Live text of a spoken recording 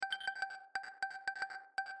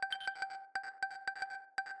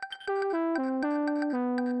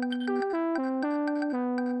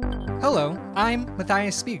Hello, I'm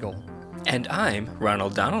Matthias Spiegel. And I'm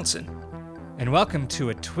Ronald Donaldson. And welcome to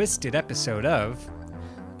a twisted episode of...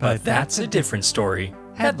 But That's a Different Story,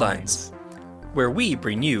 Headlines, where we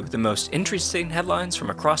bring you the most interesting headlines from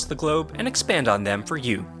across the globe and expand on them for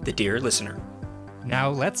you, the dear listener. Now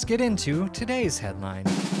let's get into today's headline.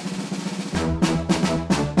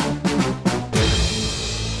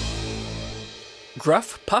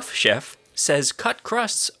 Gruff Puff Chef says cut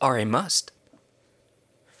crusts are a must.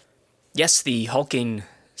 Yes, the hulking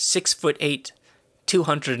 6'8",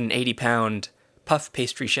 280-pound puff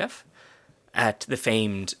pastry chef at the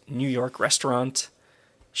famed New York restaurant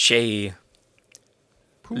Chez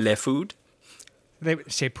Le Food.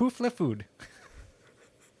 Chez Pouf Le Food.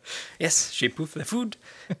 Yes, Chez Pouf Le Food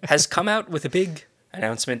has come out with a big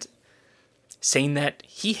announcement saying that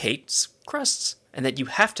he hates crusts and that you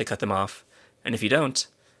have to cut them off. And if you don't,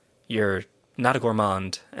 you're not a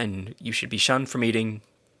gourmand and you should be shunned from eating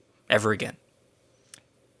ever again.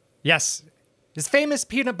 Yes, his famous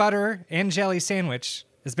peanut butter and jelly sandwich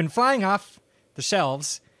has been flying off the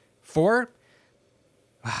shelves for,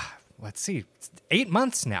 8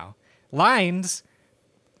 months now. Lines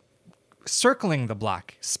circling the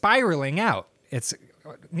block, spiraling out. It's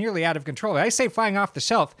nearly out of control. I say flying off the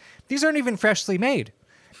shelf. These aren't even freshly made.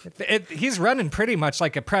 He's running pretty much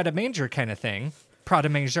like a Pret a Manger kind of thing. Pret a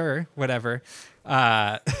Manger, whatever.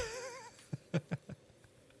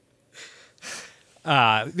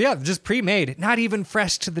 Just pre-made, not even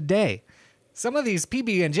fresh to the day. Some of these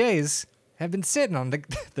PB&Js have been sitting on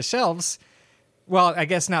the shelves. Well, I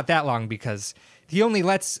guess not that long because he only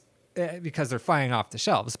lets, because they're flying off the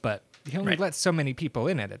shelves, but he only lets so many people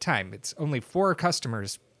in at a time. It's only 4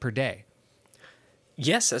 customers per day.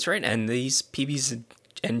 Yes, that's right. And these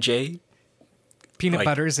PBs&J... Peanut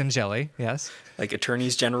butters and jelly, yes. Like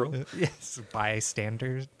attorneys general? Yes, by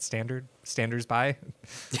standards by.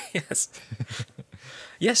 Yes.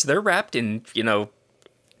 Yes, they're wrapped in,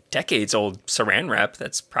 decades-old saran wrap.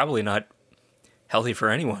 That's probably not healthy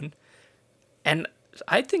for anyone. And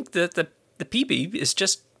I think that the PB is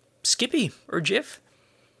just Skippy or Jif.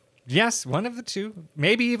 Yes, one of the two.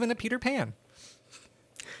 Maybe even a Peter Pan.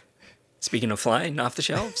 Speaking of flying off the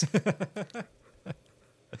shelves.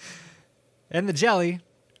 And the jelly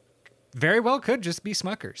very well could just be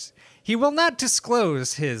Smucker's. He will not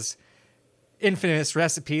disclose his infamous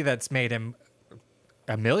recipe that's made him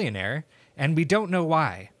a millionaire, and we don't know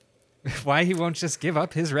why. Why he won't just give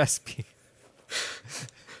up his recipe.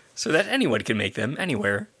 So that anyone can make them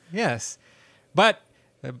anywhere. Yes. But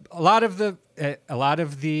a lot of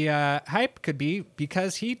the hype could be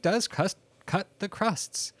because he does cut the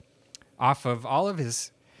crusts off of all of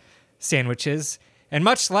his sandwiches, and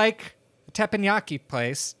much like a teppanyaki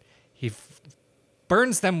place, he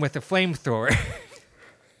burns them with a flamethrower.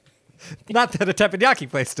 Not that a teppanyaki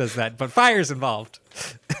place does that, but fire's involved.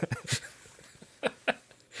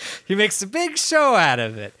 He makes a big show out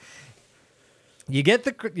of it.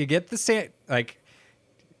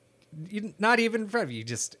 Not even from you.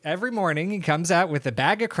 Just every morning he comes out with a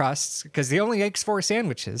bag of crusts because he only makes 4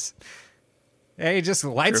 sandwiches. And he just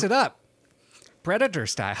lights it up, Predator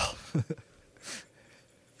style.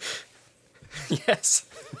 Yes,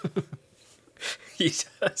 he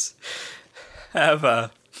does have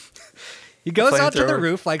a. He goes out to the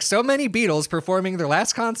roof like so many Beatles performing their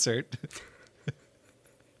last concert,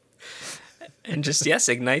 and just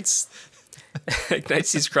ignites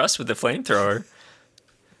these crusts with the flamethrower,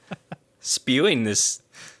 spewing this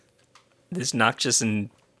noxious and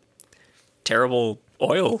terrible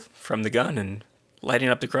oil from the gun and lighting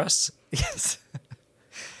up the crusts. Yes,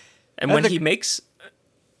 and when he makes.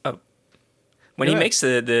 When he makes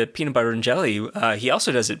the peanut butter and jelly, he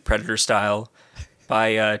also does it Predator style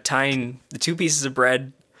by tying the 2 pieces of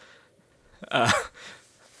bread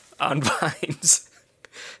on vines.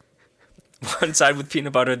 One side with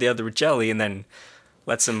peanut butter, the other with jelly, and then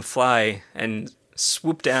lets them fly and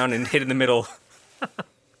swoop down and hit in the middle.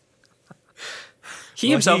 He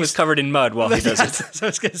himself is covered in mud while he does it. So I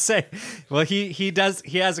was going to say, well, he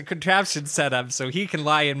has a contraption set up so he can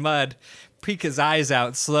lie in mud, peek his eyes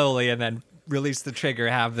out slowly, and then release the trigger,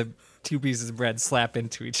 have the 2 pieces of bread slap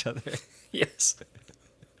into each other. Yes.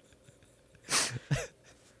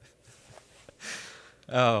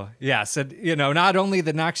 Oh, yeah. So, not only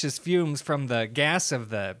the noxious fumes from the gas of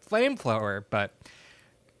the flamethrower, but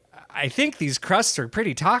I think these crusts are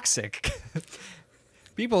pretty toxic.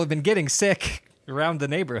 People have been getting sick around the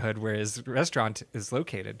neighborhood where his restaurant is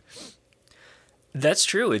located. That's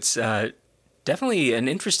true. It's definitely an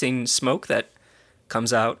interesting smoke that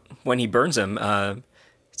comes out when he burns them.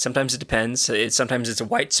 Sometimes it depends. Sometimes it's a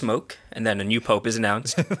white smoke, and then a new pope is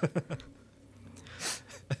announced.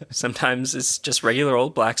 Sometimes it's just regular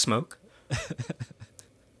old black smoke.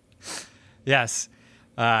 Yes.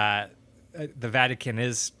 The Vatican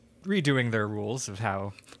is redoing their rules of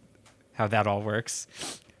how that all works.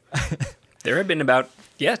 There have been about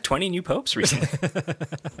 20 new popes recently.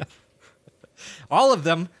 All of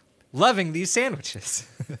them loving these sandwiches.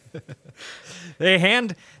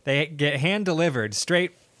 They get hand delivered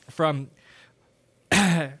straight from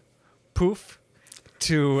Poof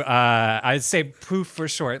to I'd say Poof for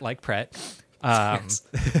short, like Pret. Yes.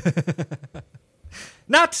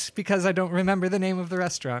 Not because I don't remember the name of the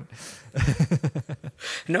restaurant.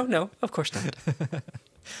 No, of course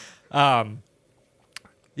not.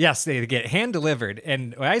 Yes, they get hand delivered,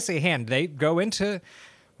 and when I say hand, they go into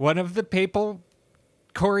one of the papal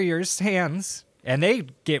courier's hands, and they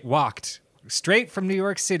get walked straight from New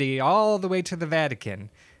York City all the way to the Vatican.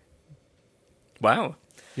 Wow.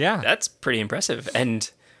 Yeah. That's pretty impressive. And,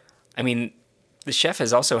 I mean, the chef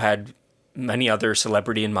has also had many other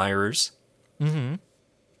celebrity admirers. Mm-hmm.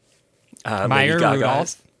 Maya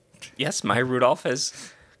Rudolph. Yes, Maya Rudolph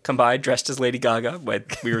has come by dressed as Lady Gaga.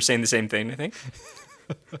 We were saying the same thing, I think.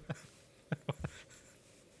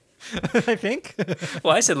 I think.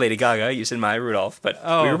 Well, I said Lady Gaga, you said Maya Rudolph, but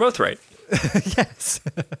we were both right. Yes.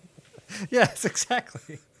 Yes,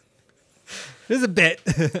 exactly. There's a bit.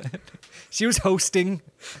 She was hosting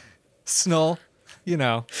Snull,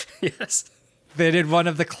 Yes. They did one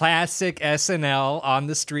of the classic SNL on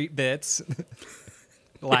the street bits,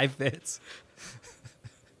 live bits.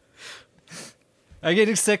 I'm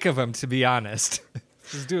getting sick of them, to be honest.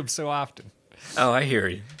 Just do them so often. Oh, I hear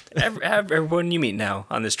you. Everyone you meet now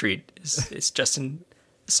on the street is Justin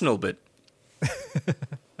Snowbit.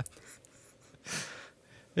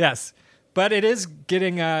 Yes, but it is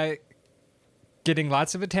getting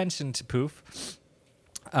lots of attention to Poof.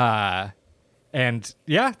 And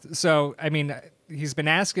yeah, so I mean, he's been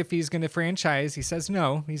asked if he's going to franchise. He says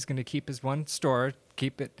no. He's going to keep his one store,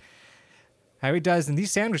 keep it how he does. And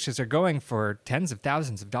these sandwiches are going for tens of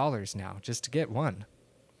thousands of dollars now just to get one.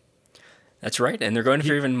 That's right, and they're going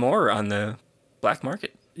for even more on the black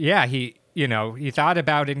market. Yeah, he thought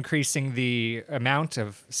about increasing the amount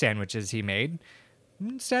of sandwiches he made.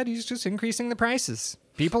 Instead, he's just increasing the prices.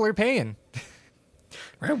 People are paying.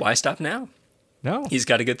 Right, why stop now? No. He's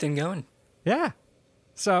got a good thing going. Yeah.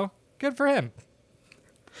 So, good for him.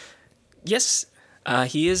 Yes,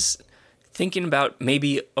 he is thinking about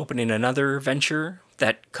maybe opening another venture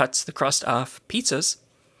that cuts the crust off pizzas.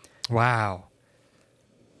 Wow.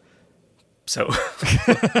 So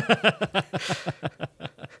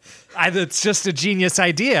it's just a genius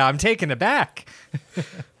idea. I'm taken aback.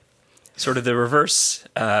 Sort of the reverse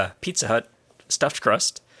Pizza Hut stuffed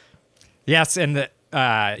crust. Yes, and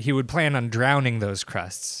he would plan on drowning those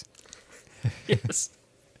crusts. Yes.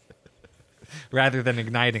 Rather than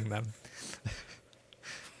igniting them.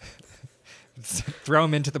 Throw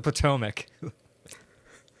them into the Potomac.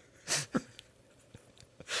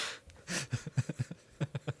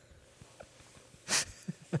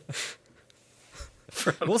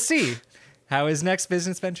 We'll see how his next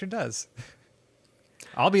business venture does.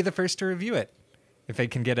 I'll be the first to review it if they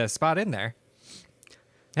can get a spot in there.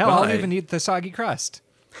 Hell, Well, I'll even eat the soggy crust.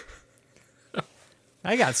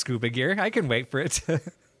 I got scuba gear. I can wait for it to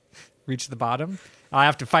reach the bottom. I'll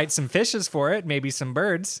have to fight some fishes for it, maybe some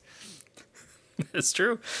birds. That's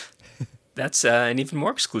true. That's an even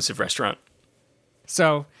more exclusive restaurant.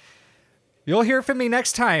 So you'll hear from me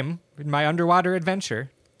next time in my underwater adventure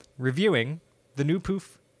reviewing the new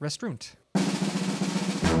Poof restaurant.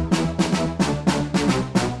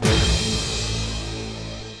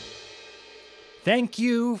 Thank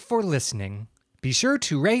you for listening. Be sure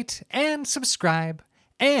to rate and subscribe,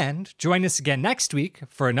 and join us again next week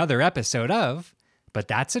for another episode of But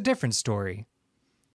That's a Different Story.